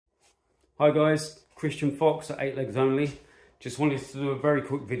Hi guys, Christian Fox at 8 Legs Only. Just wanted to do a very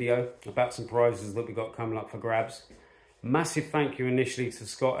quick video about some prizes that we got coming up for grabs. Massive thank you initially to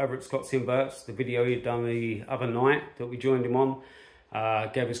Scott over at Scott's Inverts. The video he'd done the other night that we joined him on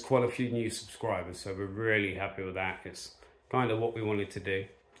gave us quite a few new subscribers, so we're really happy with that. It's kind of what we wanted to do.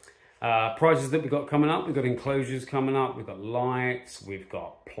 Prizes that we got coming up, we've got enclosures coming up, we've got lights, we've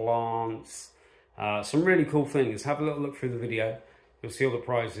got plants, some really cool things. Have a little look through the video. You'll see all the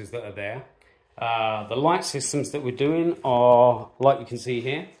prizes that are there. The light systems that we're doing are, like you can see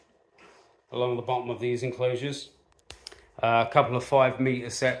here, along the bottom of these enclosures. A couple of 5-meter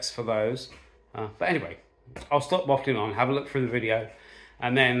sets for those. But anyway, I'll stop waffling on, have a look through the video,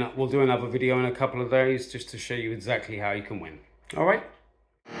 and then we'll do another video in a couple of days just to show you exactly how you can win. All right?